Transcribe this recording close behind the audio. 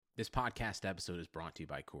This podcast episode is brought to you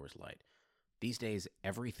by Coors Light. These days,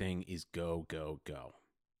 everything is go, go, go.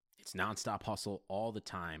 It's nonstop hustle all the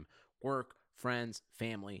time. Work, friends,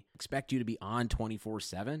 family expect you to be on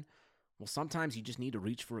 24/7. Well, sometimes you just need to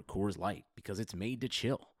reach for a Coors Light because it's made to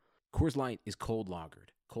chill. Coors Light is cold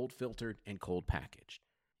lagered, cold filtered, and cold packaged.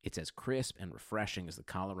 It's as crisp and refreshing as the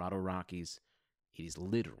Colorado Rockies. It is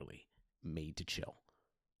literally made to chill.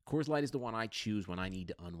 Coors Light is the one I choose when I need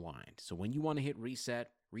to unwind. So when you want to hit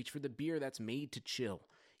reset, reach for the beer that's made to chill.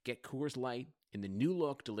 Get Coors Light in the new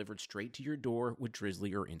look delivered straight to your door with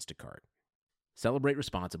Drizzly or Instacart. Celebrate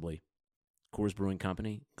responsibly. Coors Brewing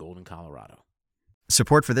Company, Golden, Colorado.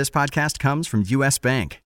 Support for this podcast comes from U.S.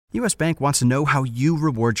 Bank. U.S. Bank wants to know how you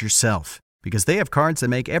reward yourself because they have cards that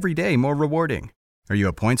make every day more rewarding. Are you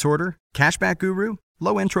a points hoarder, cashback guru,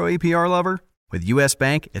 low intro APR lover? With U.S.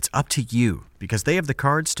 Bank, it's up to you because they have the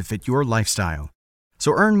cards to fit your lifestyle.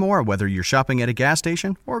 So earn more whether you're shopping at a gas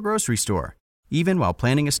station or grocery store, even while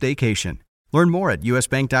planning a staycation. Learn more at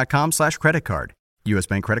usbank.com/creditcard. U.S.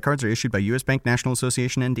 Bank credit cards are issued by U.S. Bank National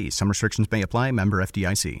Association ND. Some restrictions may apply. Member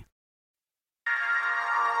FDIC.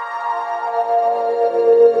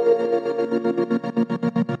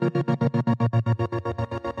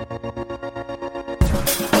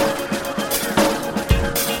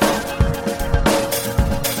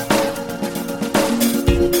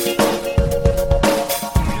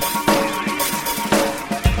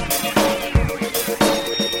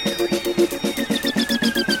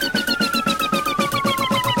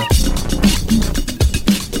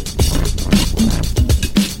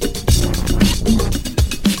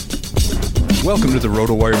 Welcome to the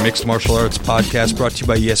RotoWire Mixed Martial Arts Podcast, brought to you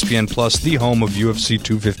by ESPN Plus, the home of UFC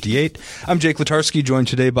 258. I'm Jake Latarski, joined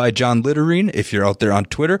today by John Litterine. If you're out there on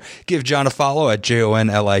Twitter, give John a follow at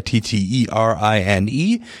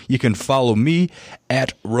JONLITTERINE. You can follow me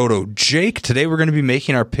at RotoJake. Today we're going to be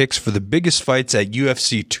making our picks for the biggest fights at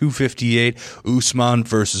UFC 258, Usman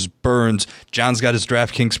versus Burns. John's got his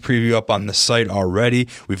DraftKings preview up on the site already.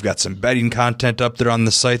 We've got some betting content up there on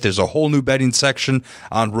the site. There's a whole new betting section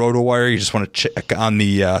on RotoWire. You just want to check on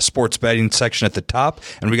the sports betting section at the top,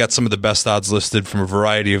 and we got some of the best odds listed from a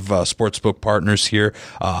variety of sportsbook partners here.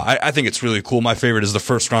 I think it's really cool. My favorite is the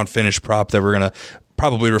first round finish prop that we're going to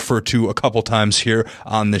probably refer to a couple times here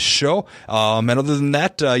on this show. And other than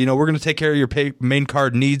that, we're going to take care of your main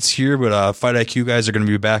card needs here, but Fight IQ guys are going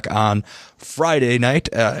to be back on Friday night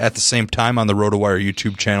at the same time on the RotoWire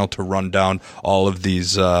YouTube channel to run down all of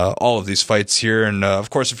these fights here. And of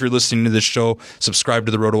course, if you're listening to this show, subscribe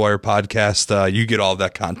to the RotoWire podcast. You get all of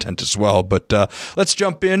that content as well. But let's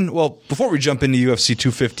jump in. Well, before we jump into UFC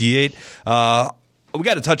 258, we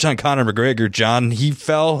got to touch on Conor McGregor, John. He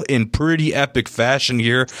fell in pretty epic fashion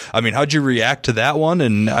here. I mean, how'd you react to that one?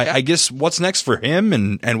 And I guess what's next for him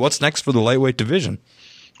and what's next for the lightweight division?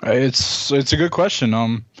 It's a good question.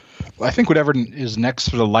 I think whatever is next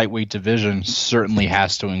for the lightweight division certainly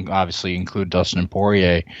has to obviously include Dustin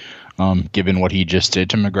Poirier, given what he just did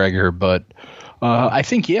to McGregor. But I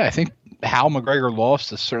think how McGregor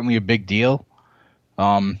lost is certainly a big deal.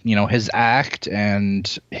 His act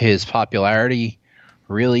and his popularity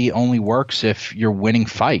really only works if you're winning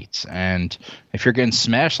fights, and if you're getting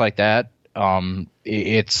smashed like that,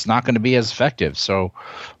 it's not going to be as effective. So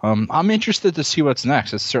I'm interested to see what's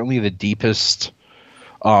next. It's certainly the deepest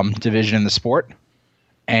division in the sport,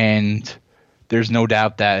 and there's no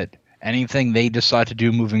doubt that anything they decide to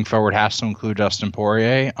do moving forward has to include Dustin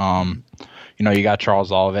Poirier. You got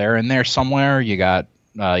Charles Oliveira in there somewhere. You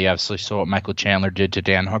obviously saw what Michael Chandler did to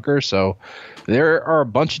Dan Hooker. So there are a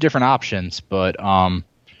bunch of different options, but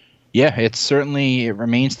it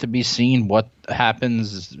remains to be seen what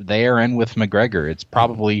happens there and with McGregor. It's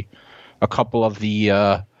probably a couple of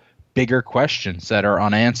the bigger questions that are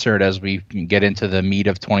unanswered as we get into the meat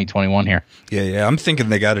of 2021 here. Yeah. I'm thinking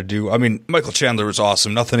they got to do. I mean, Michael Chandler was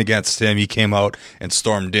awesome. Nothing against him. He came out and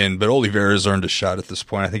stormed in, but Oliveira's earned a shot at this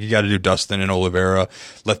point. I think you got to do Dustin and Oliveira.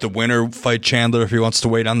 Let the winner fight Chandler if he wants to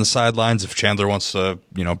wait on the sidelines. If Chandler wants to,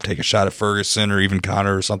 take a shot at Ferguson or even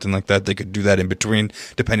Conor or something like that, they could do that in between,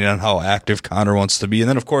 depending on how active Conor wants to be. And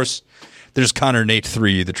then, of course, there's Conor Nate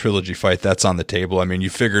 3, the trilogy fight that's on the table. I mean, you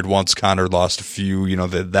figured once Conor lost a few,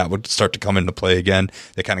 that would start to come into play again.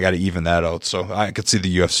 They kind of got to even that out. So I could see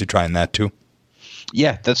the UFC trying that too.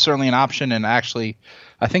 Yeah, that's certainly an option. And actually,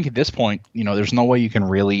 I think at this point, there's no way you can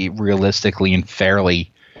really realistically and fairly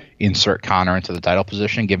insert Conor into the title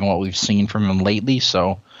position, given what we've seen from him lately.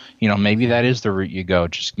 So, maybe that is the route you go.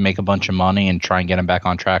 Just make a bunch of money and try and get him back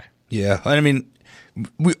on track. Yeah, I mean,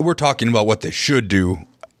 we're talking about what they should do.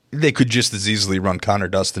 they could just as easily run Connor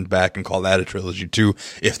Dustin back and call that a trilogy too,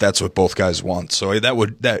 if that's what both guys want. So I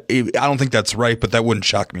don't think that's right, but that wouldn't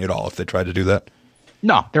shock me at all if they tried to do that.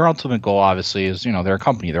 No, their ultimate goal obviously is, they're a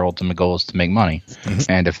company. Their ultimate goal is to make money.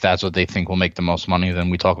 Mm-hmm. And if that's what they think will make the most money, then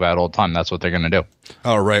we talk about it all the time. That's what they're going to do.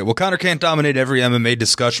 All right. Well, Connor can't dominate every MMA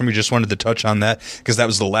discussion. We just wanted to touch on that because that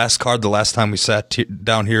was the last card the last time we sat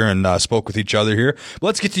down here and spoke with each other here. But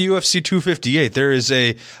let's get to UFC 258. There is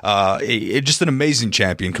just an amazing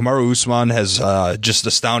champion. Kamaru Usman has just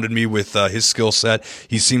astounded me with his skill set.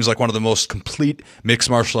 He seems like one of the most complete mixed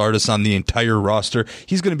martial artists on the entire roster.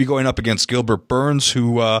 He's going to be going up against Gilbert Burns,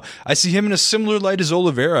 who I see him in a similar light as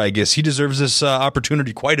Oliveira. I guess he deserves this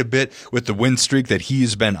opportunity quite a bit with the win streak that he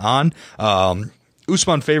has been on.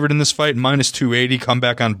 Usman favored in this fight, minus 280.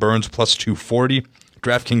 Comeback on Burns, plus 240.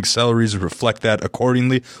 DraftKings salaries reflect that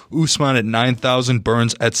accordingly. Usman at 9,000,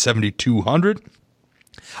 Burns at 7,200.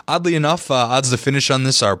 Oddly enough, odds to finish on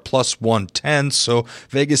this are plus 110, so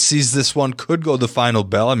Vegas sees this one could go the final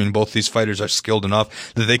bell. I mean, both these fighters are skilled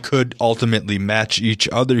enough that they could ultimately match each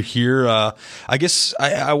other here. I guess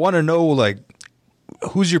I want to know, like,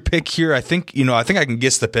 who's your pick here? I think I can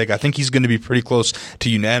guess the pick. I think he's going to be pretty close to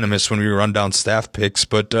unanimous when we run down staff picks.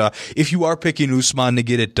 But if you are picking Usman to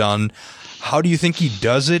get it done, how do you think he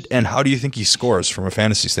does it, and how do you think he scores from a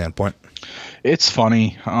fantasy standpoint? It's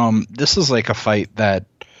funny. This is like a fight that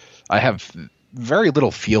I have very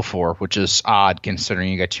little feel for, which is odd considering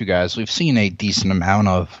you got two guys we've seen a decent amount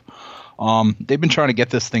of. They've been trying to get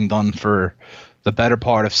this thing done for the better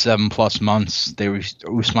part of 7+ months.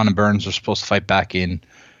 Usman and Burns were supposed to fight back in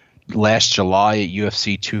last July at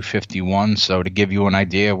UFC 251. So to give you an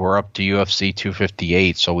idea, we're up to UFC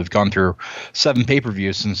 258. So we've gone through 7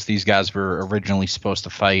 pay-per-views since these guys were originally supposed to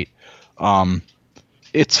fight.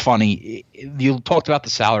 It's funny. You talked about the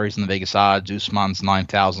salaries and the Vegas odds. Usman's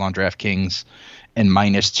 9,000 on DraftKings and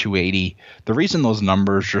minus 280. The reason those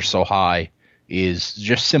numbers are so high is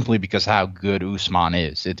just simply because how good Usman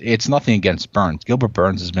is. It's nothing against Burns. Gilbert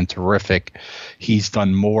Burns has been terrific. He's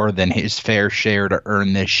done more than his fair share to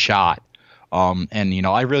earn this shot. And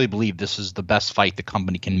I really believe this is the best fight the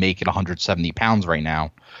company can make at 170 pounds right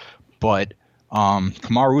now. But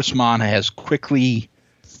Kamaru Usman has quickly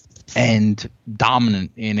and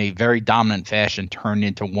dominant, in a very dominant fashion, turned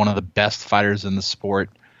into one of the best fighters in the sport.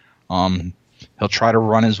 He'll try to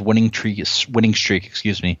run his winning streak,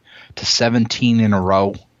 to 17 in a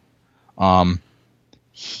row.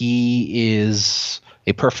 He is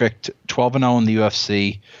a perfect 12-0 in the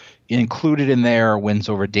UFC. Included in there are wins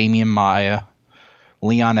over Damian Maia,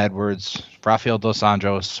 Leon Edwards, Rafael Dos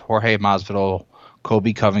Anjos, Jorge Masvidal,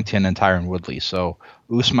 Kobe Covington, and Tyron Woodley. So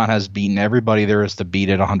Usman has beaten everybody there is to beat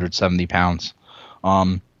at 170 pounds.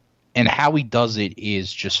 And how he does it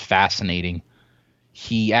is just fascinating.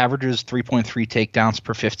 He averages 3.3 takedowns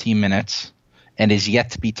per 15 minutes and is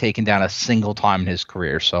yet to be taken down a single time in his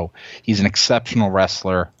career. So he's an exceptional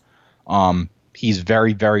wrestler. He's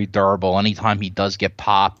very, very durable. Anytime he does get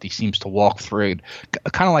popped, he seems to walk through it.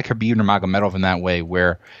 Kind of like Khabib Nurmagomedov in that way,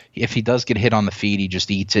 where if he does get hit on the feet, he just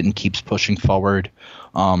eats it and keeps pushing forward.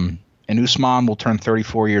 And Usman will turn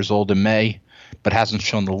 34 years old in May, but hasn't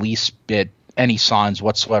shown the least bit any signs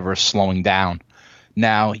whatsoever of slowing down.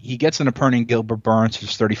 Now, he gets an opponent, Gilbert Burns,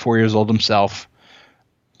 who's 34 years old himself,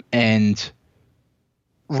 and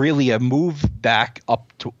really a move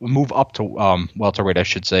up to welterweight, I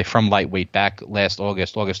should say, from lightweight back last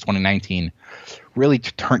August 2019, really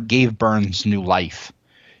gave Burns new life.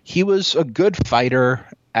 He was a good fighter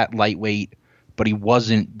at lightweight, but he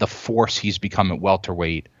wasn't the force he's become at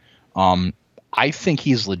welterweight. I think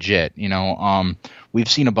he's legit. We've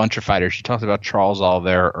seen a bunch of fighters. You talked about Charles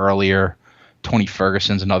Oliveira earlier. Tony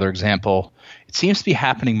Ferguson's another example. It seems to be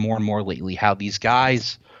happening more and more lately how these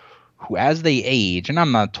guys who, as they age, and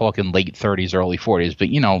I'm not talking late 30s, early 40s, but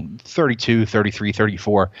 32, 33,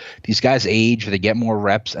 34, these guys age, they get more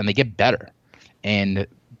reps, and they get better. And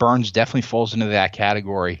Burns definitely falls into that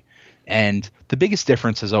category. And the biggest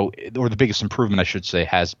difference or the biggest improvement, I should say,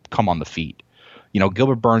 has come on the feet.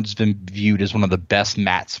 Gilbert Burns has been viewed as one of the best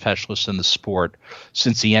mat specialists in the sport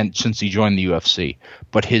since he joined the UFC.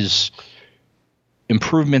 But his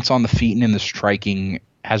improvements on the feet and in the striking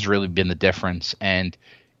has really been the difference. And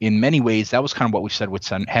in many ways, that was kind of what we said with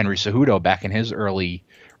Henry Cejudo back in his early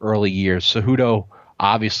years. Cejudo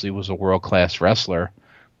obviously was a world-class wrestler,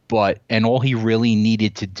 and all he really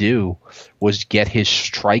needed to do was get his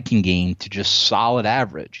striking game to just solid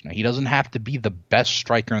average. Now, he doesn't have to be the best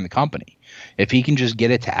striker in the company. If he can just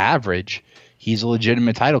get it to average, he's a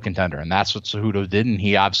legitimate title contender, and that's what Cejudo did. And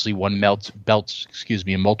he obviously won belts,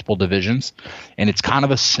 in multiple divisions. And it's kind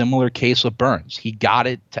of a similar case with Burns. He got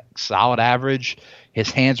it to solid average.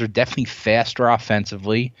 His hands are definitely faster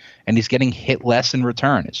offensively, and he's getting hit less in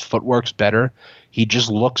return. His footwork's better. He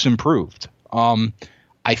just looks improved.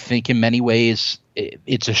 I think in many ways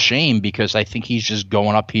it's a shame because I think he's just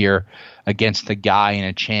going up here against a guy and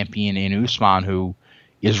a champion in Usman who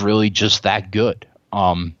is really just that good.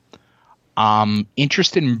 I'm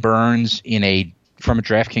interested in Burns from a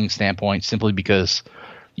DraftKings standpoint simply because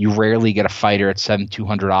you rarely get a fighter at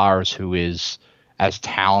 $7,200 who is as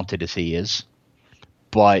talented as he is.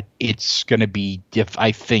 But it's going to be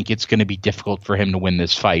I think it's going to be difficult for him to win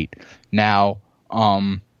this fight. Now,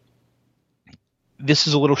 this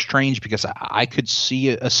is a little strange because I could see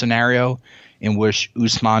a scenario in which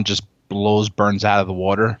Usman just blows Burns out of the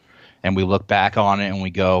water, and we look back on it and we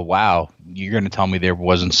go, wow, you're going to tell me there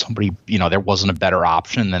wasn't a better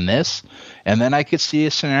option than this? And then I could see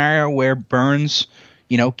a scenario where Burns,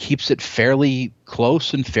 keeps it fairly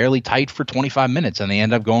close and fairly tight for 25 minutes and they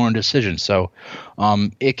end up going to decision. So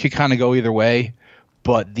it could kind of go either way.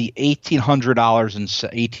 But the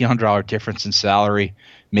 $1,800 difference in salary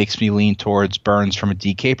makes me lean towards Burns from a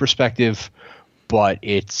DK perspective. But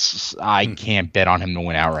I can't bet on him to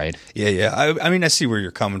win outright. Yeah. I mean, I see where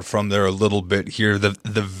you're coming from there a little bit here. The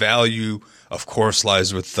value, of course,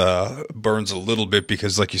 lies with Burns a little bit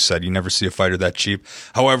because, like you said, you never see a fighter that cheap.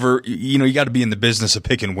 However, you got to be in the business of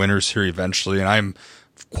picking winners here eventually, and I'm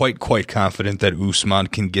quite confident that Usman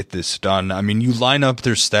can get this done. I mean, you line up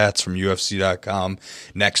their stats from UFC.com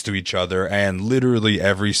next to each other, and literally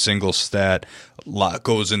every single stat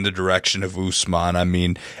goes in the direction of Usman. I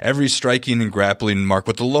mean, every striking and grappling mark,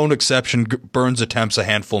 with the lone exception, Burns attempts a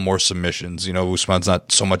handful more submissions. Usman's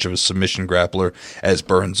not so much of a submission grappler as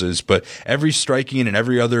Burns is, but every striking and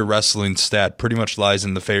every other wrestling stat pretty much lies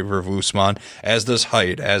in the favor of Usman, as does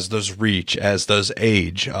height, as does reach, as does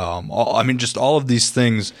age. Just all of these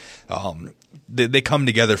things, they come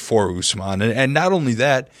together for Usman. And not only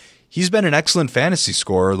that, he's been an excellent fantasy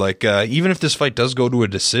scorer. Like, even if this fight does go to a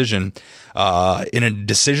decision, in a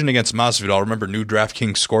decision against Masvidal, remember, new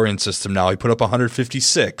DraftKings scoring system now, he put up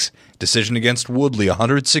 156. Decision against Woodley,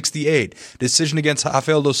 168. Decision against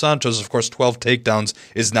Rafael dos Santos, of course, 12 takedowns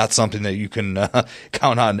is not something that you can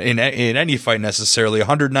count on in any fight necessarily,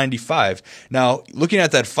 195. Now, looking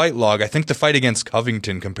at that fight log, I think the fight against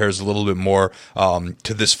Covington compares a little bit more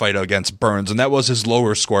to this fight against Burns, and that was his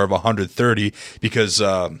lower score of 130 because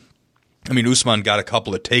Usman got a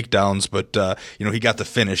couple of takedowns, but, he got the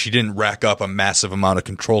finish. He didn't rack up a massive amount of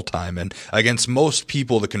control time. And against most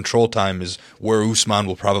people, the control time is where Usman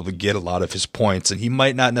will probably get a lot of his points. And he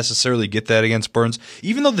might not necessarily get that against Burns.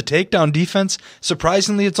 Even though the takedown defense,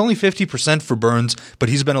 surprisingly, it's only 50% for Burns, but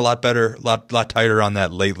he's been a lot better, lot tighter on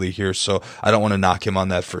that lately here. So I don't want to knock him on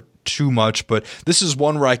that for too much, but this is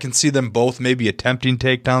one where I can see them both maybe attempting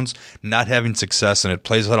takedowns, not having success, and it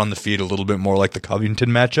plays out on the feet a little bit more like the Covington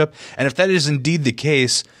matchup. And if that is indeed the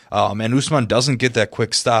case, and Usman doesn't get that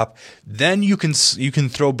quick stop, then you can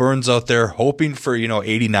throw Burns out there hoping for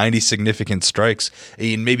 80, 90 significant strikes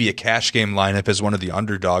in maybe a cash game lineup as one of the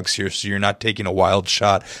underdogs here, so you're not taking a wild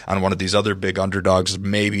shot on one of these other big underdogs,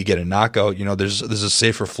 maybe get a knockout. There's a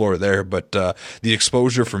safer floor there, but the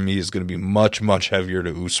exposure for me is going to be much, much heavier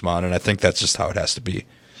to Usman, and I think that's just how it has to be.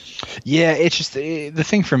 Yeah, it's just the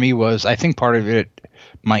thing for me was, I think part of it,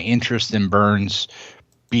 my interest in Burns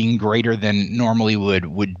being greater than normally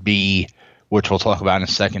would be, which we'll talk about in a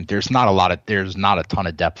second. There's not a ton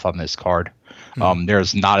of depth on this card.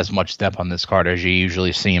 There's not as much depth on this card as you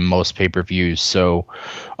usually see in most pay-per-views. So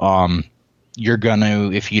you're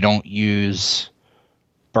gonna, if you don't use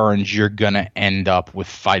Burns, you're gonna end up with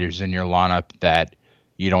fighters in your lineup that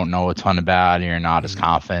you don't know a ton about and you're not as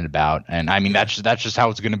confident about. And I mean, that's just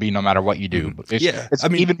how it's going to be no matter what you do. It's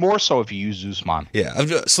even more so if you use Usman. Yeah.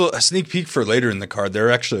 So a sneak peek for later in the card, there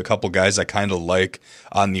are actually a couple guys I kind of like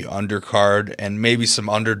on the undercard and maybe some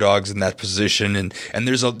underdogs in that position. And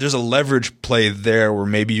there's a leverage play there where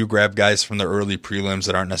maybe you grab guys from the early prelims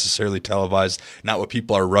that aren't necessarily televised, not what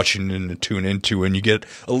people are rushing in to tune into, and you get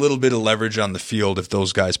a little bit of leverage on the field if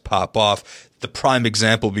those guys pop off. The prime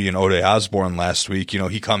example being Ode Osborne last week.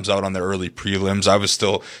 He comes out on the early prelims. I was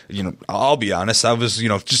still, I'll be honest, I was,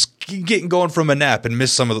 just getting going from a nap and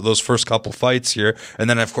missed some of those first couple fights here. And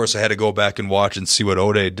then, of course, I had to go back and watch and see what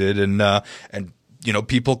Ode did. And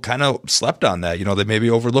people kind of slept on that. They maybe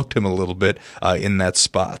overlooked him a little bit in that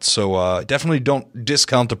spot. So definitely don't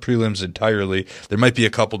discount the prelims entirely. There might be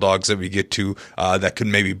a couple dogs that we get to that could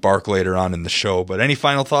maybe bark later on in the show. But any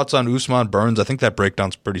final thoughts on Usman Burns? I think that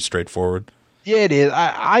breakdown's pretty straightforward. Yeah, it is.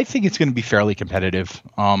 I think it's going to be fairly competitive.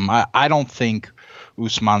 I don't think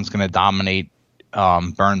Usman's going to dominate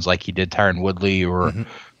Burns like he did Tyron Woodley or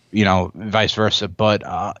vice versa. But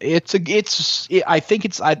I think it's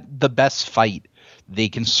the best fight. They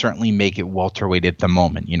can certainly make it welterweight at the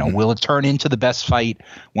moment. Will it turn into the best fight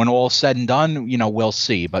when all's said and done? We'll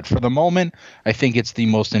see. But for the moment, I think it's the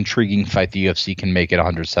most intriguing fight the UFC can make at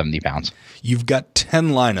 170 pounds. You've got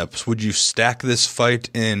 10 lineups. Would you stack this fight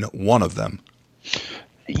in one of them?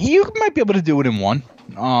 You might be able to do it in one.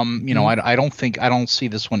 I don't see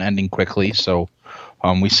this one ending quickly. So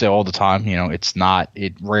we say all the time,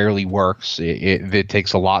 it rarely works. It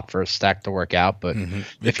takes a lot for a stack to work out. But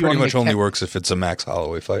it pretty much only works if it's a Max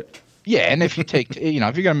Holloway fight. Yeah, and if you take, if you're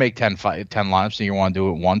going to make 10 lineups and you want to do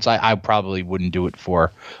it once, I probably wouldn't do it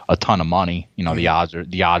for a ton of money. The odds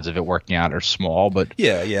of it working out are small, but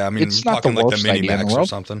yeah. I mean, it's not talking like the mini max or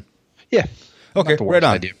something. Yeah. Okay, right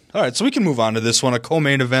on. All right, so we can move on to this one. A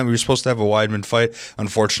co-main event. We were supposed to have a Weidman fight.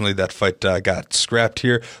 Unfortunately, that fight got scrapped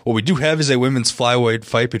here. What we do have is a women's flyweight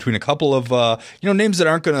fight between a couple of names that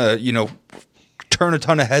aren't going to turn a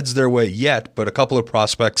ton of heads their way yet, but a couple of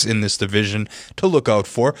prospects in this division to look out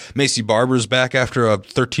for. Maycee Barber's back after a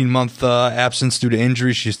 13-month absence due to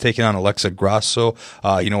injury. She's taking on Alexa Grasso,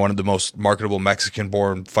 one of the most marketable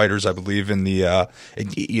Mexican-born fighters, I believe, in the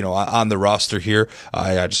on the roster here.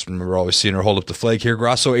 I just remember always seeing her hold up the flag here.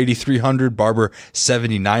 Grasso 8,300, Barber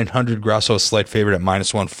 7,900. Grasso a slight favorite at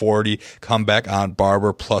 -140. Comeback on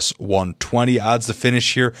Barber +120. Odds to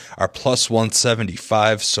finish here are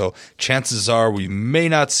 +175. So chances are we may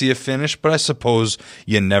not see a finish, but I suppose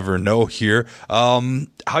you never know here. How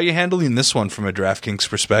are you handling this one from a DraftKings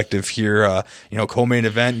perspective here? Co-main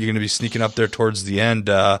event, you're going to be sneaking up there towards the end.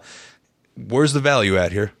 Where's the value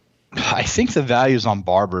at here? I think the value is on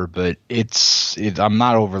Barber, but I'm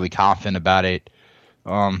not overly confident about it.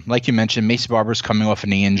 Like you mentioned, Maycee Barber's coming off a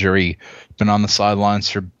knee injury, been on the sidelines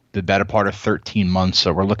for the better part of 13 months,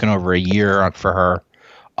 so we're looking over a year for her.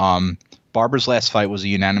 Barber's last fight was a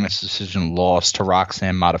unanimous decision loss to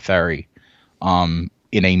Roxanne Modafferi in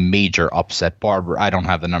a major upset. Barber, I don't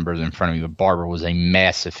have the numbers in front of me, but Barber was a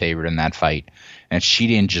massive favorite in that fight. And she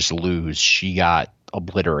didn't just lose, she got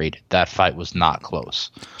obliterated. That fight was not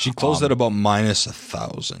close. She closed at about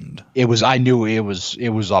 -1,000. I knew it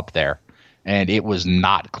was up there, and it was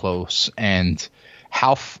not close. And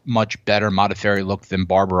how much better Modafferi looked than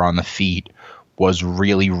Barber on the feet was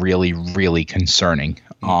really, really, really concerning.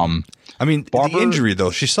 The injury,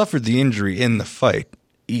 though, she suffered the injury in the fight.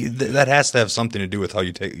 That has to have something to do with how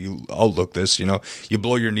you outlook this. You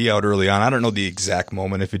blow your knee out early on. I don't know the exact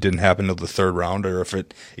moment, if it didn't happen till the third round or if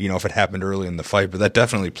it happened early in the fight, but that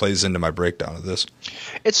definitely plays into my breakdown of this.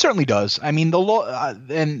 It certainly does. I mean,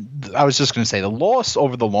 and I was just going to say the loss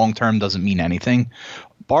over the long term doesn't mean anything.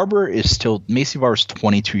 Maycee Barber's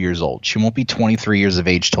 22 years old. She won't be 23 years of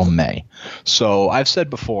age till May. So I've said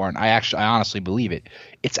before, and I honestly believe it,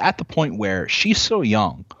 it's at the point where she's so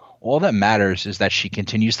young. All that matters is that she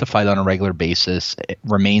continues to fight on a regular basis,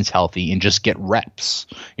 remains healthy, and just get reps.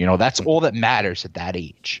 That's all that matters at that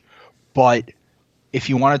age. But if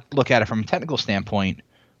you want to look at it from a technical standpoint,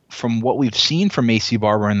 from what we've seen from Maycee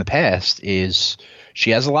Barber in the past is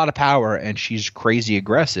she has a lot of power and she's crazy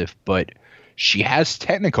aggressive, but she has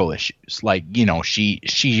technical issues. Like,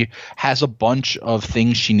 she has a bunch of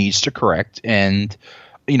things she needs to correct. And,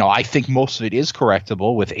 I think most of it is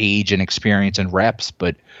correctable with age and experience and reps.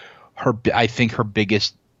 But I think her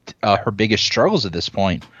biggest struggles at this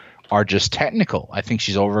point are just technical. I think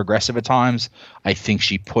she's over aggressive at times. I think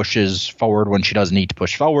she pushes forward when she doesn't need to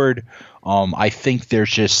push forward. I think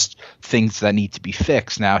there's just things that need to be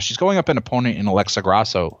fixed. Now, she's going up an opponent in Alexa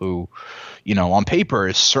Grasso, who, on paper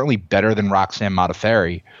is certainly better than Roxanne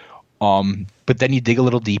Modafferi. But then you dig a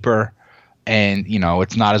little deeper, and,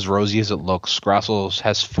 it's not as rosy as it looks. Grasso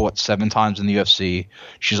has fought 7 times in the UFC.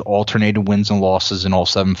 She's alternated wins and losses in all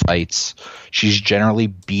 7 fights. She's generally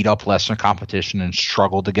beat up lesser competition and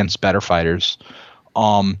struggled against better fighters.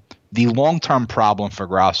 The long-term problem for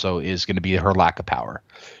Grasso is going to be her lack of power.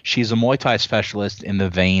 She's a Muay Thai specialist in the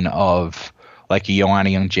vein of like a Joanna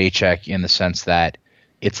Jędrzejczyk, in the sense that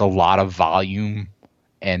it's a lot of volume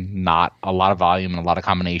and a lot of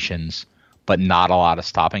combinations, but not a lot of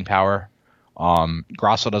stopping power.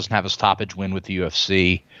 Grasso doesn't have a stoppage win with the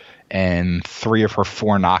UFC, and 3 of her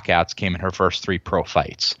 4 knockouts came in her first 3 pro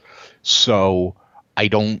fights. So I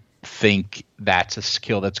don't think that's a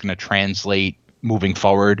skill that's going to translate moving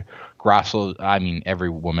forward. Grasso, I mean, every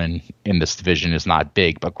woman in this division is not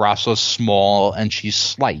big, but Grasso's small and she's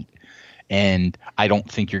slight. And I don't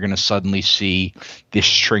think you're going to suddenly see this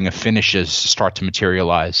string of finishes start to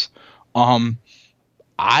materialize.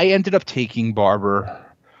 I ended up taking Barber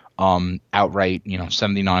outright,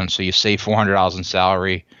 79. So you save $400 in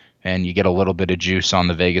salary, and you get a little bit of juice on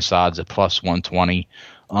the Vegas odds at plus 120.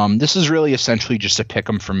 This is really essentially just a pick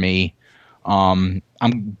 'em for me. I'm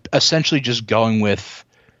essentially just going with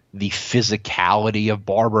the physicality of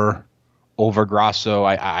Barber over Grasso.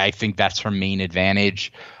 I think that's her main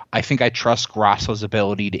advantage. I think I trust Grasso's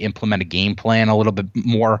ability to implement a game plan a little bit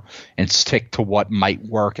more and stick to what might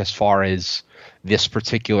work as far as this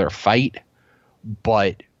particular fight.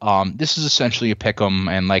 But this is essentially a pick 'em,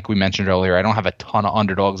 and like we mentioned earlier, I don't have a ton of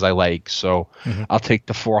underdogs I like, so I'll take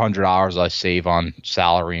the $400 I save on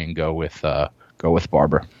salary and go with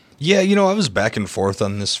Barber. Yeah, I was back and forth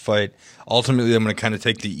on this fight. Ultimately, I'm going to kind of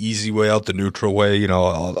take the easy way out, the neutral way.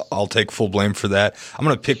 I'll take full blame for that. I'm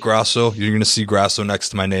going to pick Grasso. You're going to see Grasso next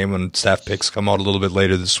to my name when staff picks come out a little bit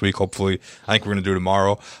later this week. Hopefully, I think we're going to do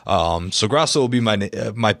tomorrow. So Grasso will be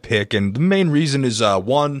my pick, and the main reason is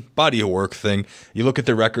one, body of work thing. You look at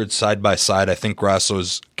the records side by side. I think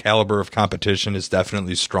Grasso's caliber of competition is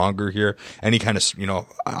definitely stronger here. Any kind of,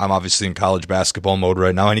 I'm obviously in college basketball mode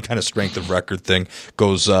right now. Any kind of strength of record thing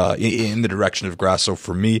goes in the direction of Grasso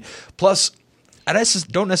for me. Plus, I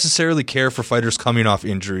don't necessarily care for fighters coming off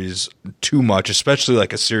injuries too much, especially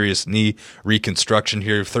like a serious knee reconstruction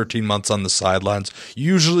here, 13 months on the sidelines.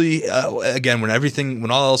 Usually, again,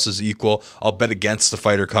 when all else is equal, I'll bet against the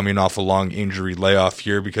fighter coming off a long injury layoff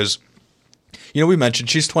here because, we mentioned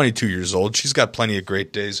she's 22 years old. She's got plenty of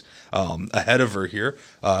great days ahead of her here.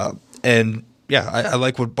 And yeah, I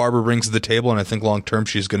like what Barber brings to the table, and I think long-term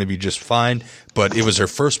she's going to be just fine. But it was her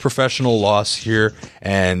first professional loss here,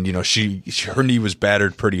 and, her knee was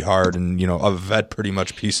battered pretty hard, and, a vet pretty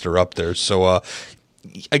much pieced her up there. So,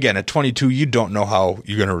 again, at 22, you don't know how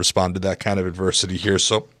you're going to respond to that kind of adversity here.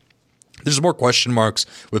 So there's more question marks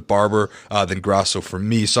with Barber than Grasso for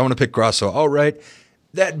me. So I'm going to pick Grasso outright.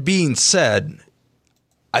 That being said,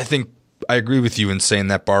 I think I agree with you in saying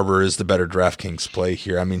that Barber is the better DraftKings play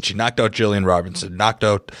here. I mean, she knocked out Jillian Robertson, knocked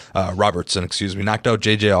out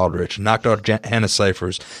JJ Aldrich, knocked out Hannah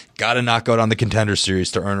Cyphers, got a knockout on the Contender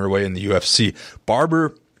Series to earn her way in the UFC.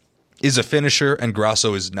 Barber is a finisher and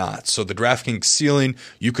Grasso is not. So the DraftKings ceiling,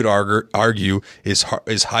 you could argue, is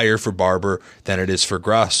higher for Barber than it is for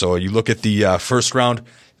Grasso. You look at the first round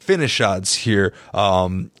finish odds here.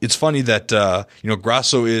 It's funny that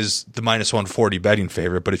Grasso is the minus 140 betting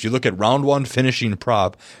favorite, but if you look at round one finishing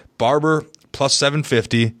prop, Barber plus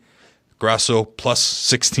 750, Grasso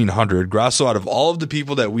plus 1600. Grasso, out of all of the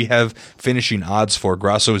people that we have finishing odds for,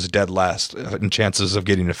 Grasso is dead last in chances of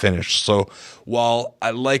getting a finish. So while I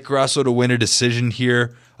like Grasso to win a decision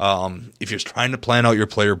here, if you're trying to plan out your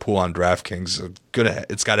player pool on DraftKings,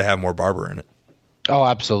 it's got to have more Barber in it. Oh,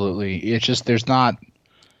 absolutely. It's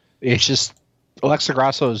just Alexa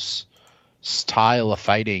Grasso's style of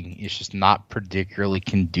fighting is just not particularly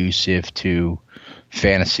conducive to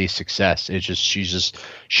fantasy success.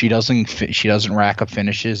 She doesn't rack up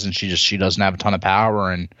finishes, and she doesn't have a ton of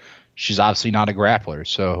power, and she's obviously not a grappler.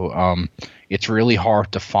 So it's really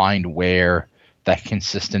hard to find where that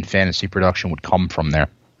consistent fantasy production would come from there.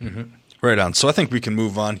 Mm-hmm. Right on. So I think we can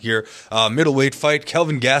move on here. Middleweight fight,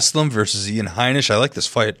 Kelvin Gastelum versus Ian Heinisch. I like this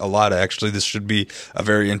fight a lot, actually. This should be a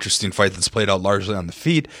very interesting fight that's played out largely on the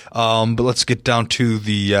feet. But let's get down to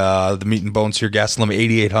the meat and bones here. Gastelum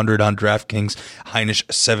 8,800 on DraftKings, Heinisch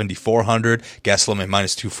 7,400. Gastelum a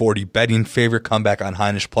minus 240 betting favorite. Comeback on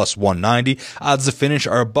Heinisch plus 190. Odds to finish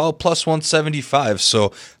are about plus 175.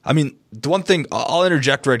 So, I mean, the one thing I'll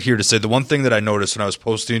interject right here to say the one thing that I noticed when I was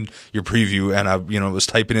posting your preview and I was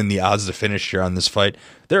typing in the odds to finish here on this fight,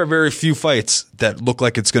 there are very few fights that look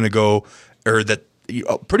like it's going to go, or that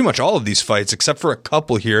pretty much all of these fights, except for a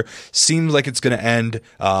couple here, seems like it's going to end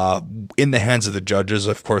in the hands of the judges.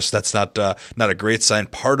 Of course, that's not a great sign.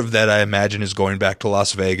 Part of that, I imagine, is going back to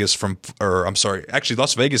Las Vegas actually,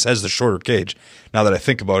 Las Vegas has the shorter cage, now that I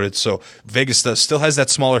think about it. So Vegas still has that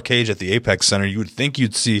smaller cage at the Apex Center. You would think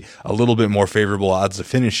you'd see a little bit more favorable odds to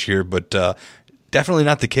finish here, but definitely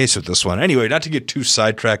not the case with this one. Anyway, not to get too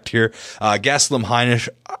sidetracked here, Gastelum Heinisch,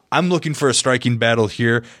 I'm looking for a striking battle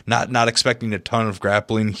here, not expecting a ton of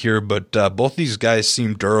grappling here, but both these guys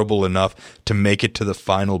seem durable enough to make it to the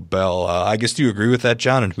final bell. I guess, do you agree with that,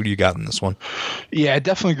 John? And who do you got in this one? Yeah, I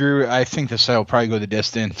definitely agree. I think this fight will probably go the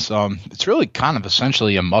distance. It's really kind of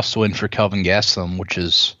essentially a must-win for Kelvin Gastelum, which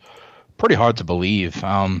is pretty hard to believe.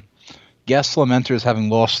 Gastelum enters having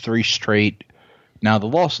lost 3 straight. Now, the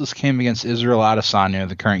losses came against Israel Adesanya,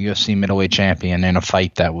 the current UFC middleweight champion, in a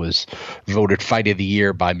fight that was voted Fight of the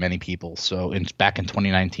Year by many people. So back in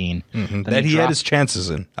 2019. Mm-hmm. That he had his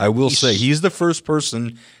chances in. I will say, he's the first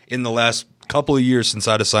person in the last couple of years since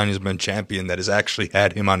Adesanya's been champion that has actually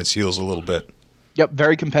had him on his heels a little bit. Yep,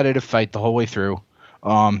 very competitive fight the whole way through.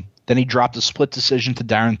 Then he dropped a split decision to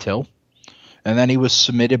Darren Till. And then he was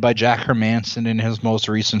submitted by Jack Hermanson in his most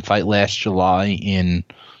recent fight last July in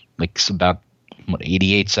about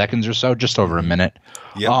 88 seconds or so, just over a minute.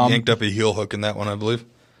 Yep, yanked up a heel hook in that one, I believe.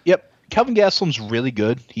 Yep, Kelvin Gastelum's really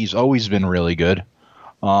good. He's always been really good.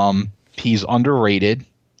 He's underrated,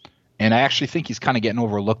 and I actually think he's kind of getting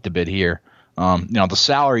overlooked a bit here. The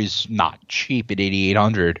salary's not cheap at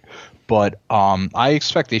 $8,800, but I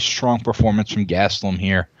expect a strong performance from Gastelum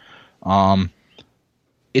here.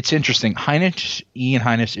 It's interesting. Ian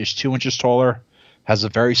Heinisch is 2 inches taller, has a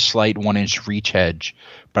very slight 1-inch reach edge,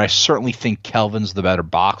 but I certainly think Kelvin's the better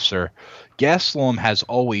boxer. Gastelum has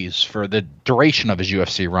always, for the duration of his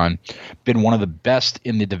UFC run, been one of the best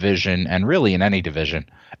in the division, and really in any division,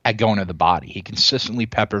 at going to the body. He consistently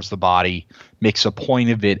peppers the body, makes a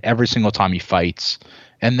point of it every single time he fights,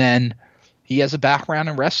 and then he has a background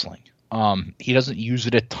in wrestling. He doesn't use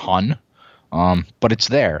it a ton, but it's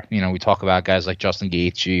there. We talk about guys like Justin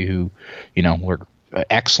Gaethje who, were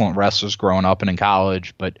excellent wrestlers growing up and in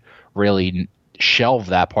college, but really shelved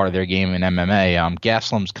that part of their game in MMA.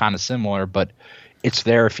 Gastelum's kind of similar, but it's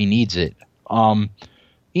there if he needs it. Ian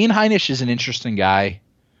Heinisch is an interesting guy.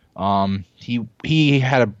 He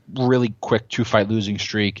had a really quick 2-fight losing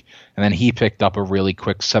streak, and then he picked up a really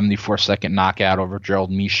quick 74-second knockout over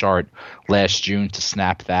Gerald Meerschaert last June to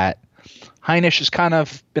snap that. Heinisch has kind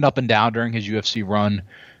of been up and down during his UFC run.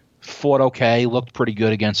 Fought okay, looked pretty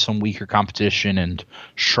good against some weaker competition, and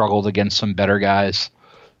struggled against some better guys.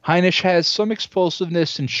 Heinisch has some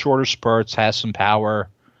explosiveness in shorter spurts, has some power.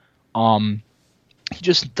 He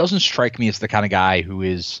just doesn't strike me as the kind of guy who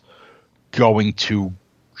is going to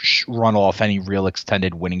run off any real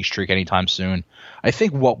extended winning streak anytime soon. I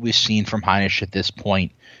think what we've seen from Heinisch at this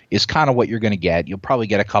point is kind of what you're going to get. You'll probably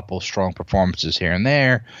get a couple of strong performances here and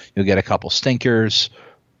there. You'll get a couple stinkers.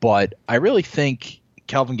 But I really think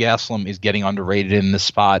Kelvin Gastelum is getting underrated in this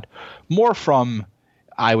spot, more from,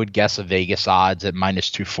 I would guess, a Vegas odds at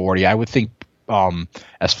 -240. I would think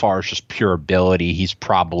as far as just pure ability, he's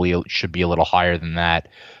probably should be a little higher than that.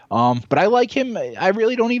 But I like him. I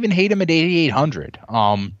really don't even hate him at 8,800.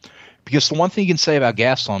 Because the one thing you can say about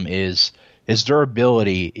Gastelum is his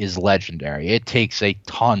durability is legendary. It takes a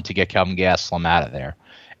ton to get Kelvin Gastelum out of there.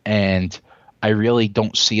 And I really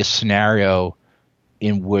don't see a scenario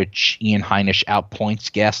in which Ian Heinisch outpoints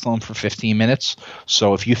Gastelum for 15 minutes.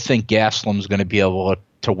 So if you think Gastelum's going to be able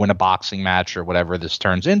to win a boxing match or whatever this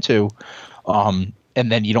turns into, and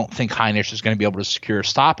then you don't think Heinisch is going to be able to secure a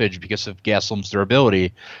stoppage because of Gastelum's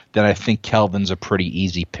durability, then I think Kelvin's a pretty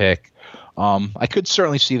easy pick. I could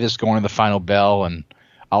certainly see this going to the final bell, and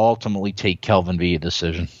I'll ultimately take Kelvin via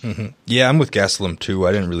decision. Mm-hmm. Yeah, I'm with Gastelum too.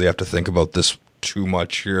 I didn't really have to think about this too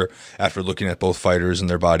much here after looking at both fighters and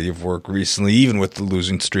their body of work recently, even with the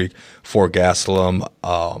losing streak for Gastelum.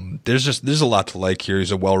 There's a lot to like here. He's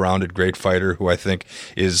a well-rounded, great fighter who I think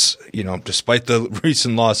is, despite the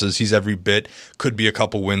recent losses, he's every bit could be a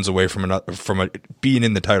couple wins away from being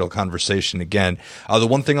in the title conversation again. The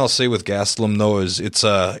one thing I'll say with Gastelum though is it's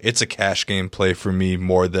a cash game play for me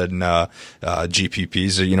more than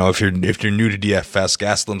GPPs. If you're new to DFS,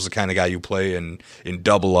 Gastelum's the kind of guy you play in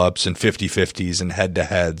double ups and 50-50s and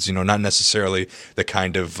head-to-heads, not necessarily the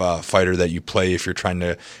kind of fighter that you play if you're trying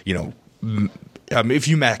to, if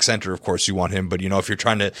you max enter, of course you want him, but if you're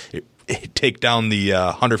trying to take down the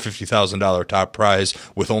 $150,000 top prize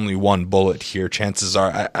with only one bullet here, chances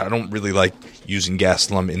are I don't really like using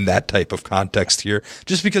Gastelum in that type of context here,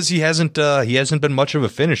 just because he hasn't been much of a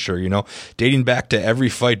finisher. Dating back to every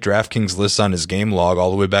fight DraftKings lists on his game log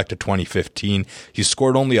all the way back to 2015, he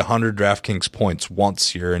scored only 100 DraftKings points once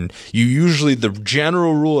here, and the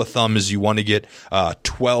general rule of thumb is you want to get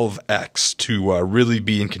 12x to really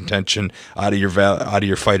be in contention out of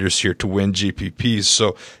your fighters here to win GPPs.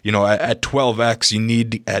 So at 12x, you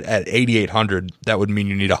need at 8,800. That would mean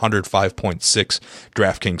you need 105.6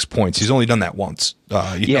 DraftKings points. He's only done that once,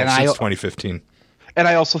 since 2015. And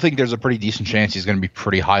I also think there's a pretty decent chance he's going to be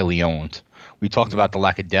pretty highly owned. We talked about the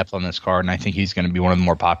lack of depth on this card, and I think he's going to be one of the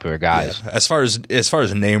more popular guys. Yeah. As far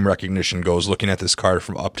as name recognition goes, looking at this card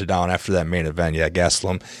from up to down after that main event,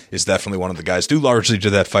 Gastelum is definitely one of the guys due largely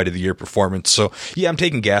to that fight of the year performance. So, I'm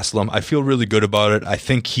taking Gastelum. I feel really good about it. I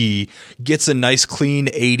think he gets a nice clean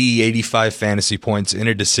 80, 85 fantasy points in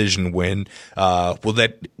a decision win. Will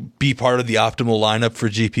that be part of the optimal lineup for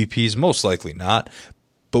GPPs? Most likely not.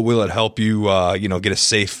 But will it help you, get a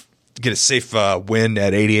safe win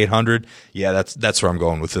at 8,800? Yeah, that's where I'm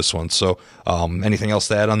going with this one. So, anything else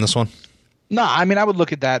to add on this one? No, I mean, I would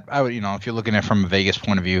look at that. I would, if you're looking at it from a Vegas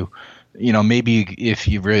point of view, maybe if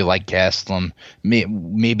you really like Gastelum,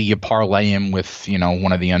 maybe you parlay him with,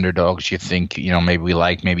 one of the underdogs you think, maybe we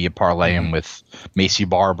like. Maybe you parlay him with Macy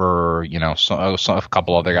Barber or, a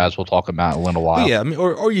couple other guys we'll talk about in a little while. Yeah, I mean,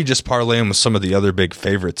 or you just parlay him with some of the other big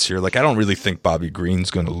favorites here. Like, I don't really think Bobby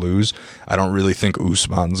Green's going to lose. I don't really think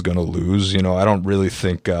Usman's going to lose. I don't really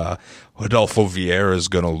think Rodolfo Vieira is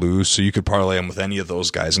going to lose, so you could parlay him with any of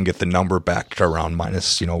those guys and get the number back to around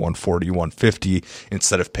minus 140, 150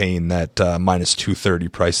 instead of paying that minus 230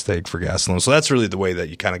 price tag for Gastelum. So that's really the way that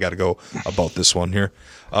you kind of got to go about this one here.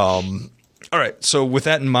 All right, so with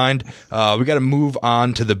that in mind, we got to move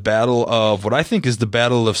on to the battle of what I think is the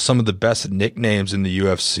battle of some of the best nicknames in the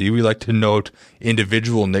UFC. We like to note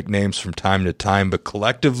individual nicknames from time to time, but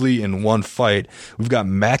collectively in one fight, we've got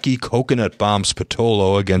Mackie Coconut Bombs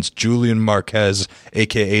Pitolo against Julian Marquez,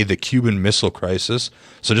 a.k.a. the Cuban Missile Crisis.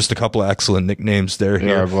 So just a couple of excellent nicknames there.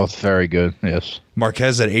 They are both very good, yes.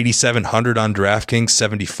 Marquez at 8,700 on DraftKings,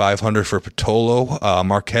 7,500 for Pitolo.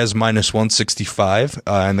 Marquez minus 165,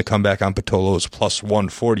 and the comeback on Pitolo is plus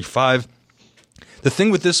 145. The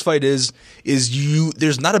thing with this fight is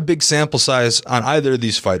there's not a big sample size on either of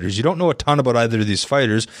these fighters. You don't know a ton about either of these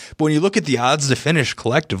fighters, but when you look at the odds to finish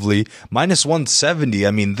collectively, minus 170,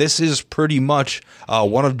 I mean, this is pretty much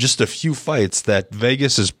one of just a few fights that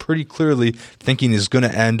Vegas is pretty clearly thinking is going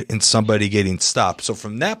to end in somebody getting stopped. So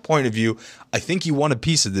from that point of view, I think you want a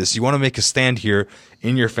piece of this. You want to make a stand here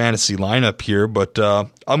in your fantasy lineup here, but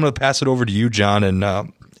I'm going to pass it over to you, John,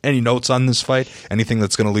 and any notes on this fight? Anything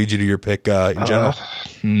that's going to lead you to your pick in general?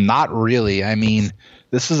 Not really. I mean,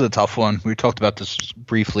 this is a tough one. We talked about this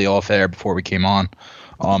briefly off air before we came on.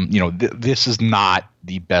 This is not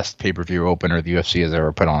the best pay-per-view opener the UFC has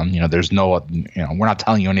ever put on. There's no, we're not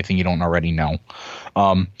telling you anything you don't already know.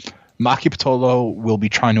 Maki Pitolo will be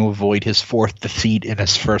trying to avoid his fourth defeat in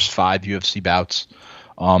his first 5 UFC bouts.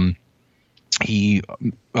 He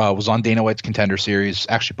was on Dana White's Contender Series.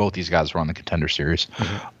 Actually, both these guys were on the Contender Series.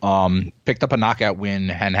 Mm-hmm. Picked up a knockout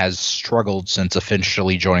win and has struggled since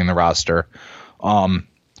officially joining the roster.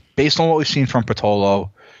 Based on what we've seen from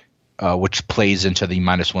Pitolo, which plays into the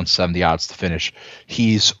minus 170 odds to finish,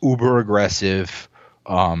 he's uber aggressive,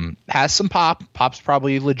 has some pop. Pop's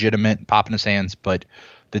probably legitimate, pop in his hands, but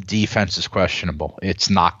the defense is questionable. It's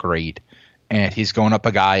not great. And he's going up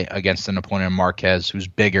against an opponent, Marquez, who's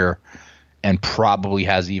bigger and probably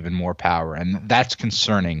has even more power, and that's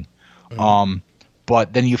concerning. Mm-hmm.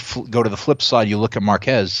 But then you go to the flip side, you look at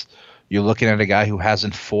Marquez, you're looking at a guy who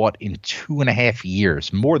hasn't fought in 2.5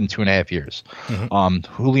 years, more than 2.5 years.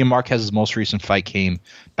 Mm-hmm. Julian Marquez's most recent fight came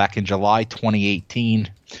back in July 2018.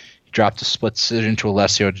 He dropped a split decision to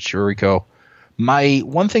Alessio Chirico. My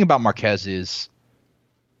one thing about Marquez is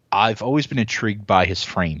I've always been intrigued by his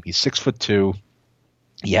frame. He's 6'2".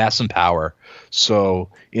 He has some power. So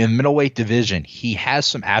in middleweight division, he has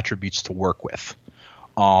some attributes to work with.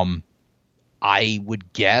 I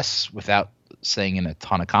would guess, without saying in a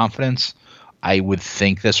ton of confidence, I would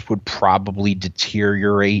think this would probably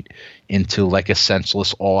deteriorate into like a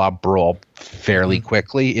senseless all-out brawl fairly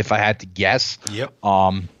quickly, if I had to guess. Yep.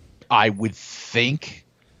 I would think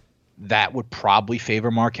that would probably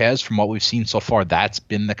favor Marquez. From what we've seen so far, that's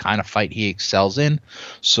been the kind of fight he excels in.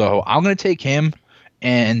 So I'm going to take him.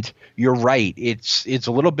 And you're right. It's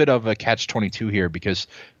a little bit of a catch-22 here because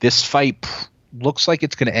this fight looks like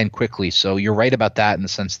it's going to end quickly. So you're right about that in the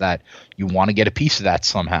sense that you want to get a piece of that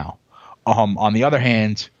somehow. On the other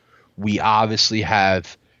hand, we obviously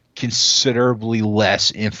have considerably less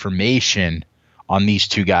information on these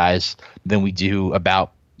two guys than we do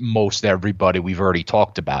about most everybody we've already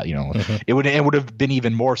talked about. Mm-hmm. It would have been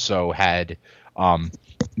even more so had the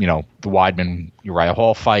Weidman Uriah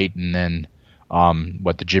Hall fight and then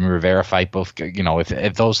the Jimmy Rivera fight, both,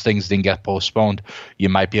 if those things didn't get postponed, you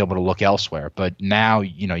might be able to look elsewhere. But now,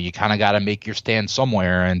 you kind of got to make your stand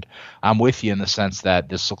somewhere. And I'm with you in the sense that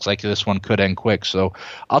this looks like this one could end quick. So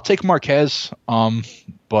I'll take Marquez.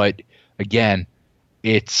 But again,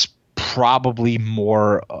 it's probably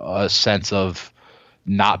more a sense of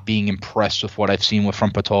not being impressed with what I've seen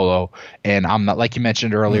from Pitolo. And I'm not, like you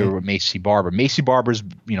mentioned earlier, with Macy Barber. Macy Barber's,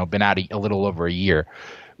 been out a little over a year.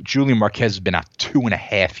 Julian Marquez has been out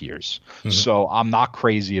 2.5 years. Mm-hmm. So I'm not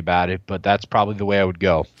crazy about it, but that's probably the way I would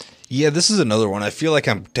go. Yeah, this is another one. I feel like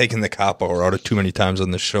I'm taking the cop-out route too many times on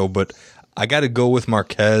the show, but I got to go with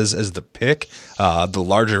Marquez as the pick. The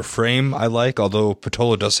larger frame I like, although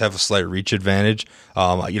Pitolo does have a slight reach advantage.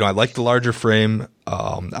 I like the larger frame.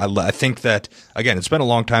 I think that, again, it's been a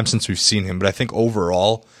long time since we've seen him, but I think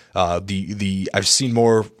overall, I've seen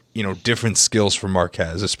more different skills for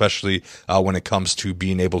Marquez, especially when it comes to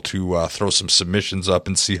being able to throw some submissions up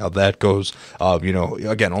and see how that goes.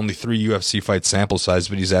 Again, only 3 UFC fight sample size,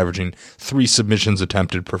 but he's averaging 3 submissions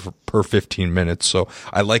attempted per 15 minutes. So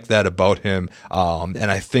I like that about him.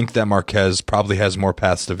 And I think that Marquez probably has more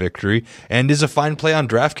paths to victory and is a fine play on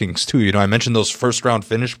DraftKings too. I mentioned those first round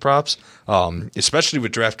finish props, especially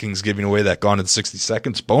with DraftKings giving away that gone in 60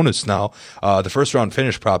 seconds bonus now. The first round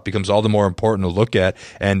finish prop becomes all the more important to look at.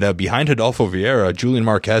 And behind Rodolfo Vieira, Julian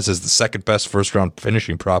Marquez is the second best first round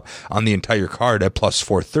finishing prop on the entire card at plus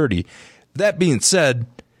 430. That being said,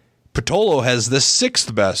 Pitolo has the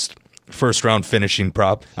 6th best first round finishing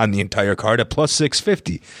prop on the entire card at plus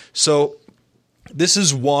 650. So this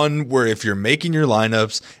is one where if you're making your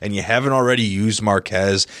lineups and you haven't already used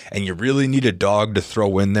Marquez and you really need a dog to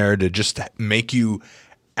throw in there to just make you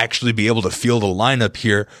actually be able to field a lineup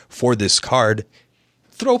here for this card,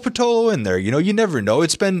 throw Pitolo in there. You never know.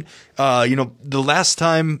 It's been, the last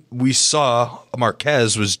time we saw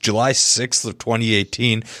Marquez was July 6th of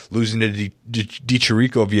 2018, losing to Di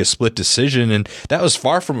Chirico via split decision. And that was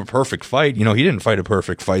far from a perfect fight. He didn't fight a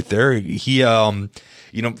perfect fight there. He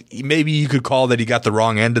maybe you could call that he got the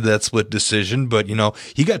wrong end of that split decision, but,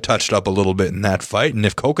 he got touched up a little bit in that fight. And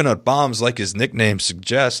if Coconut Bombs, like his nickname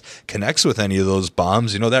suggests, connects with any of those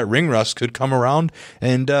bombs, that ring rust could come around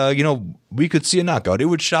and, we could see a knockout. It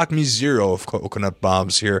would shock me zero if Coconut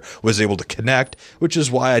Bombs here was able to connect, which is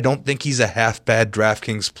why I don't think he's a half bad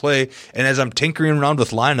DraftKings play. And as I'm tinkering around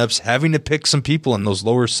with lineups, having to pick some people in those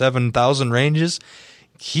lower 7,000 ranges,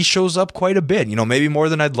 he shows up quite a bit, maybe more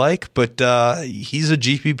than I'd like, but he's a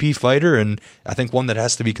GPP fighter, and I think one that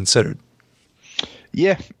has to be considered.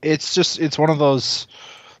 Yeah, it's one of those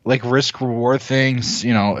like risk reward things.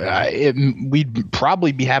 We'd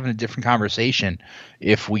probably be having a different conversation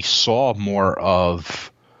if we saw more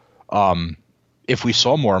of Marquez,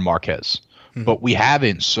 but we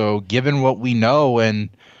haven't. So given what we know, and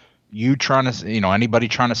you trying to, anybody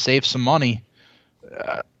trying to save some money,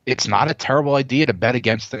 it's not a terrible idea to bet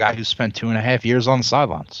against the guy who spent 2.5 years on the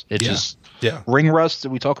sidelines. Ring rust that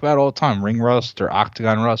we talk about all the time, ring rust or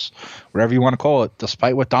octagon rust, whatever you want to call it.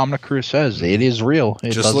 Despite what Dominic Cruz says, it is real.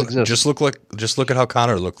 It does exist. Just look at how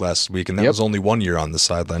Conor looked last week, and that was only 1 year on the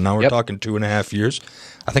sideline. Now we're talking 2.5 years.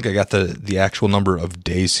 I think I got the actual number of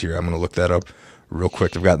days here. I'm going to look that up real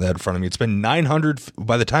quick. I've got that in front of me. It's been 900.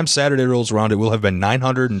 By the time Saturday rolls around, it will have been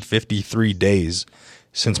 953 days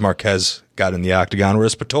since Marquez got in the octagon.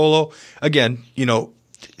 Whereas Pitolo, again,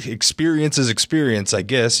 experience is experience, I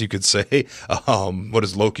guess you could say. What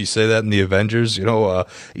does Loki say that in the Avengers?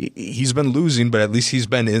 He's been losing, but at least he's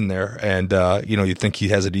been in there, and you think he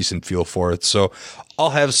has a decent feel for it. So I'll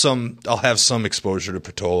have some exposure to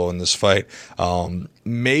Pitolo in this fight.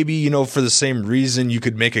 Maybe, for the same reason you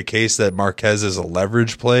could make a case that Marquez is a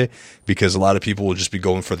leverage play, because a lot of people will just be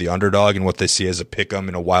going for the underdog and what they see as a pick'em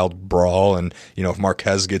in a wild brawl. And, if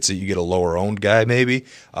Marquez gets it, you get a lower owned guy maybe.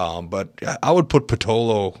 But I would put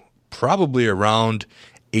Pitolo probably around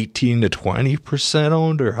 18 to 20%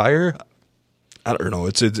 owned or higher. I don't know.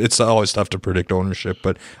 It's always tough to predict ownership,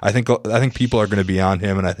 but I think people are going to be on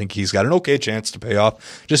him, and I think he's got an okay chance to pay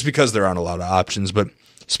off just because there aren't a lot of options. But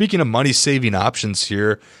speaking of money-saving options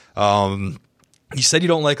here, you said you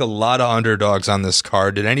don't like a lot of underdogs on this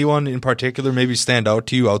card. Did anyone in particular maybe stand out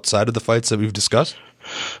to you outside of the fights that we've discussed?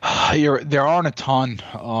 There aren't a ton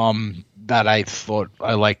that I thought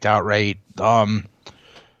I liked outright. A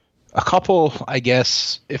couple, I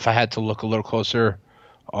guess, if I had to look a little closer.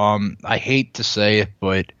 I hate to say it,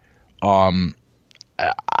 but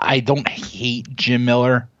I don't hate Jim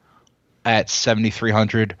Miller at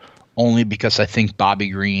 7,300 only because I think Bobby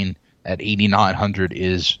Green at 8,900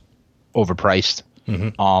 is overpriced.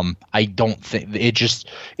 Mm-hmm. I don't think it's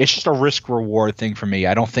just a risk reward thing for me.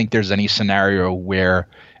 I don't think there's any scenario where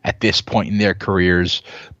at this point in their careers,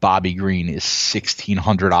 Bobby Green is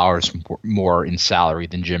 $1,600 more in salary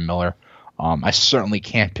than Jim Miller. I certainly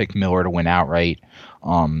can't pick Miller to win outright.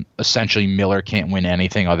 Essentially, Miller can't win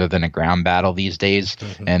anything other than a ground battle these days,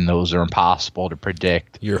 and those are impossible to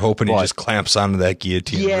predict. You're hoping he just clamps onto that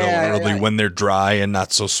guillotine real early when they're dry and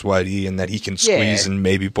not so sweaty, and that he can squeeze and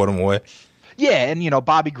maybe put them away. Yeah, and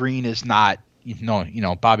Bobby Green is not,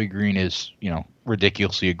 Bobby Green is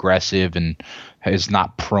ridiculously aggressive and is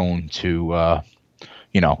not prone to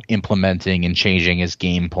implementing and changing his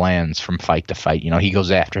game plans from fight to fight. He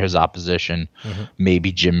goes after his opposition. Mm-hmm.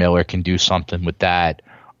 Maybe Jim Miller can do something with that.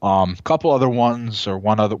 Couple other ones, or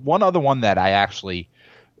one other one that I actually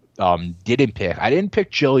didn't pick. I didn't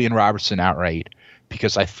pick Jillian Robertson outright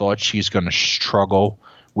because I thought she's going to struggle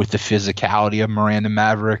with the physicality of Miranda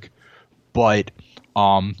Maverick. But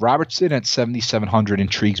Robertson at 7,700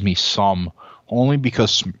 intrigues me some, only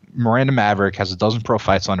because Miranda Maverick has a dozen pro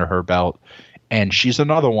fights under her belt, and she's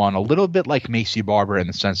another one, a little bit like Macy Barber in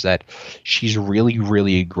the sense that she's really,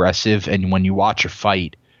 really aggressive, and when you watch her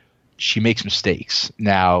fight, she makes mistakes.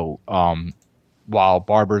 Now, while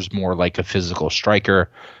Barber's more like a physical striker,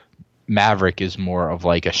 Maverick is more of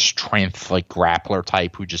like a strength, like grappler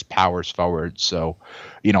type who just powers forward. So,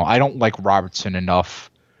 I don't like Robertson enough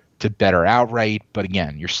to bet her outright, but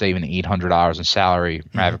again, you're saving $800 in salary.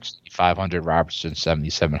 Maverick's $500, Robertson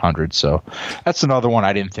 7,700. So that's another one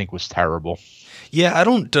I didn't think was terrible. Yeah, I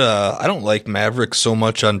don't like Maverick so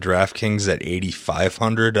much on DraftKings at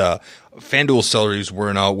 8,500. FanDuel salaries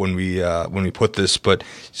weren't out when we put this, but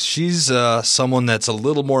she's someone that's a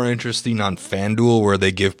little more interesting on FanDuel, where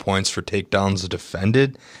they give points for takedowns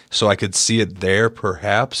defended. So I could see it there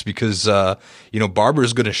perhaps, because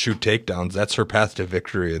Barber's going to shoot takedowns. That's her path to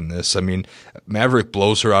victory in this. I mean, Maverick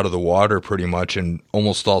blows her out of the water pretty much in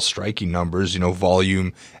almost all striking numbers,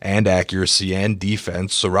 volume and accuracy and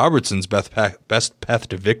defense. So Robertson's best path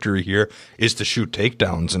to victory here is to shoot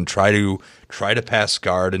takedowns and try to pass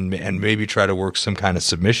guard and maybe try to work some kind of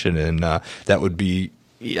submission, and that would be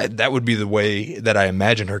the way that I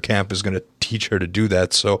imagine her camp is going to teach her to do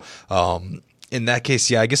that. So in that case,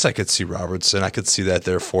 yeah, I guess I could see Robertson. I could see that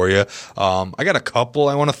there for you. I got a couple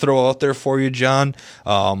I want to throw out there for you, John.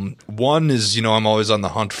 One is, I'm always on the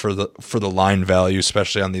hunt for the line value,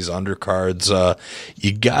 especially on these undercards.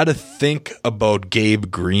 You got to think about Gabe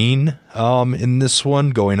Green in this one,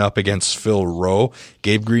 going up against Phil Rowe.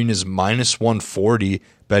 Gabe Green is minus 140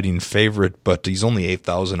 betting favorite, but he's only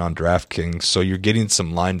 8,000 on DraftKings, so you're getting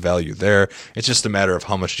some line value there. It's just a matter of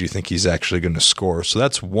how much do you think he's actually going to score. So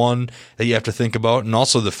that's one that you have to think about, and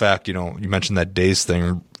also the fact, you mentioned that days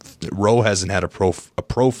thing. Rowe hasn't had a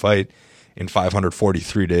pro fight in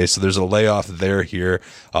 543 days, so there's a layoff there here.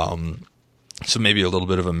 So maybe a little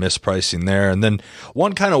bit of a mispricing there. And then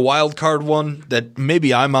one kind of wild card one that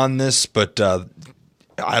maybe I'm on this, but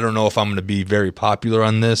I don't know if I'm going to be very popular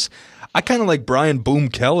on this. I kind of like Brian Boom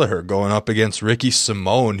Kelleher going up against Ricky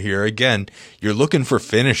Simone here. Again, you're looking for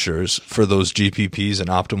finishers for those GPPs and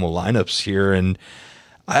optimal lineups here. And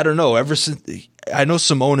I don't know, I know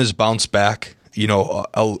Simone has bounced back,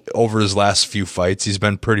 over his last few fights. He's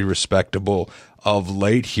been pretty respectable of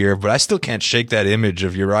late here, but I still can't shake that image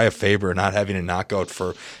of Uriah Faber not having a knockout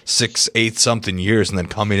for 6-8 something years and then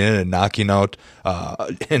coming in and knocking out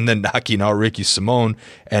Ricky Simone.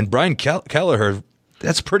 And Brian Kelleher,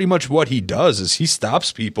 that's pretty much what he does, is he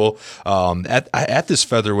stops people at this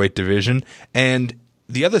featherweight division. And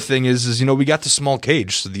the other thing is we got the small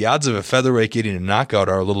cage, so the odds of a featherweight getting a knockout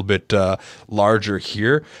are a little bit larger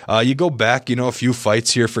here. You go back, a few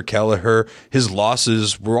fights here for Kelleher. His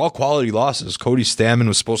losses were all quality losses. Cody Stamann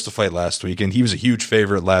was supposed to fight last weekend. He was a huge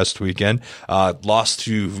favorite last weekend. Lost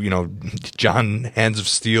to, John Hands of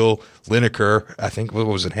Steel Lineker. I think, what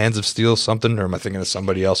was it, Hands of Steel something? Or am I thinking of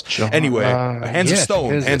somebody else? Anyway, Hands of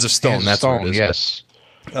Stone. Hands of Stone, that's what it is. Yes.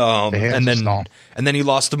 And then he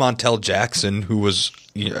lost to Montel Jackson, who was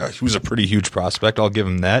a pretty huge prospect. I'll give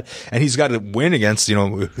him that. And he's got a win against,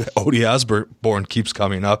 Odie Osborne keeps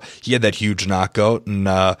coming up. He had that huge knockout, and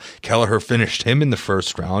Kelleher finished him in the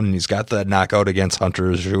first round, and he's got that knockout against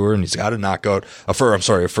Hunter Azure, and he's got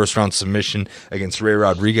a first round submission against Ray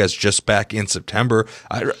Rodriguez just back in September.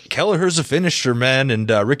 Kelleher's a finisher, man,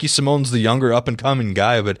 and Ricky Simone's the younger up and coming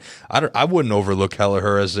guy, but I wouldn't overlook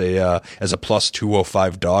Kelleher as a plus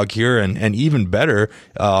 205 dog here, and even better,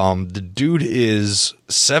 the dude is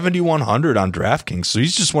 7,100 on DraftKings, so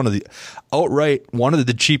he's just one of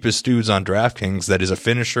the cheapest dudes on DraftKings that is a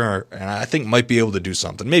finisher, and I think might be able to do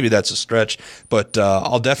something. Maybe that's a stretch, but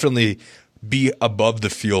I'll definitely be above the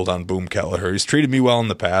field on Boom Kelleher. He's treated me well in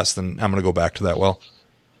the past, and I'm going to go back to that well.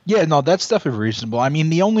 Yeah, no, that's definitely reasonable. I mean,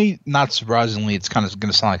 the only, not surprisingly, it's kind of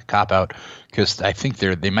going to sound like a cop-out, because I think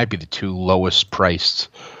they might be the two lowest priced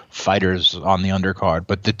fighters on the undercard,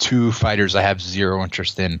 but the two fighters I have zero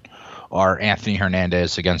interest in are Anthony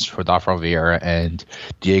Hernandez against Rodolfo Vieira and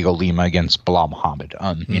Diego Lima against Bilal Muhammad.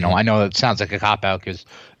 I know that sounds like a cop-out because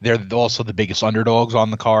they're also the biggest underdogs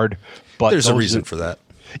on the card, but there's a reason for that.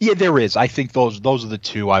 Yeah, there is. I think those are the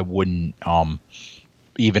two I wouldn't,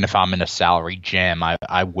 even if I'm in a salary jam,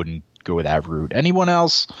 I wouldn't go that route. Anyone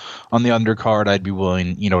else on the undercard, I'd be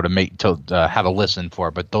willing, to have a listen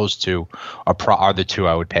for, but those two are the two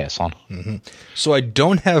I would pass on. Mm-hmm. So I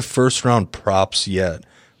don't have first round props yet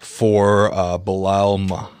for Bilal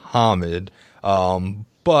Muhammad,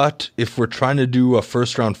 but if we're trying to do a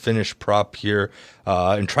first round finish prop here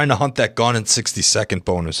and trying to hunt that gone in 60-second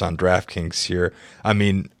bonus on DraftKings here, I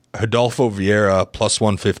mean, Rodolfo Vieira plus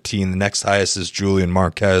 115. The next highest is Julian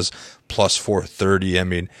Marquez plus 430. I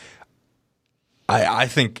mean, I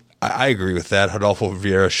think I agree with that. Rodolfo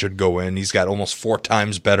Vieira should go in. He's got almost 4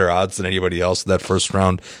 times better odds than anybody else. That first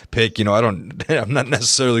round pick, I'm not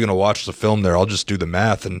necessarily going to watch the film there. I'll just do the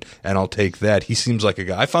math and I'll take that. He seems like a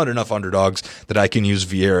guy. I found enough underdogs that I can use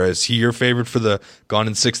Vieira. Is he your favorite for the Gone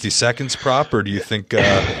in 60 Seconds prop, or do you think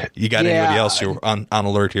you got anybody else who on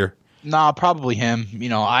alert here? Nah, probably him.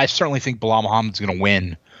 I certainly think Bilal Muhammad's going to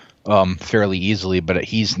win fairly easily, but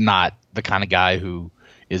he's not the kind of guy who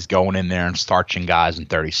is going in there and starching guys in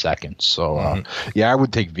 30 seconds. So, I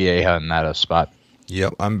would take Vieira in that spot.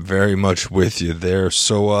 Yep, I'm very much with you there.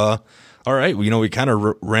 So, all right, we kind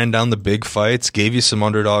of ran down the big fights, gave you some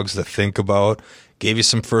underdogs to think about, gave you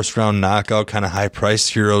some first-round knockout, kind of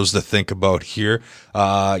high-priced heroes to think about here.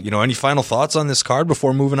 Any final thoughts on this card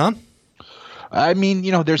before moving on? I mean,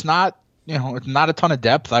 there's not a ton of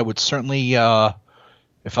depth. I would certainly, if I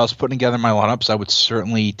was putting together my lineups, I would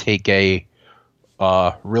certainly take a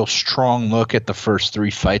real strong look at the first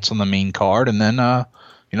 3 fights on the main card, and then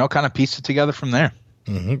kind of piece it together from there.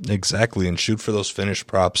 Exactly, and shoot for those finish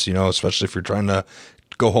props. Especially if you're trying to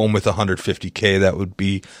go home with $150K, that would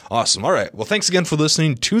be awesome. All right, well, thanks again for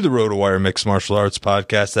listening to the RotoWire Mixed Martial Arts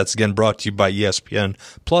Podcast. That's again brought to you by ESPN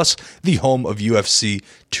Plus, the home of UFC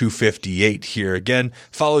 258. Here again,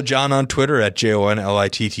 follow John on Twitter at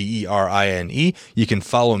JONLITTERINE. You can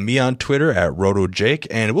follow me on Twitter at RotoJake,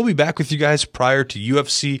 and we'll be back with you guys prior to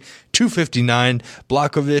UFC 259,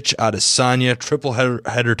 Blachowicz Adesanya, triple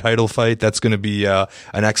header title fight. That's going to be an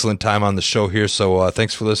excellent time on the show here. So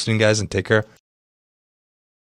thanks for listening, guys, and take care.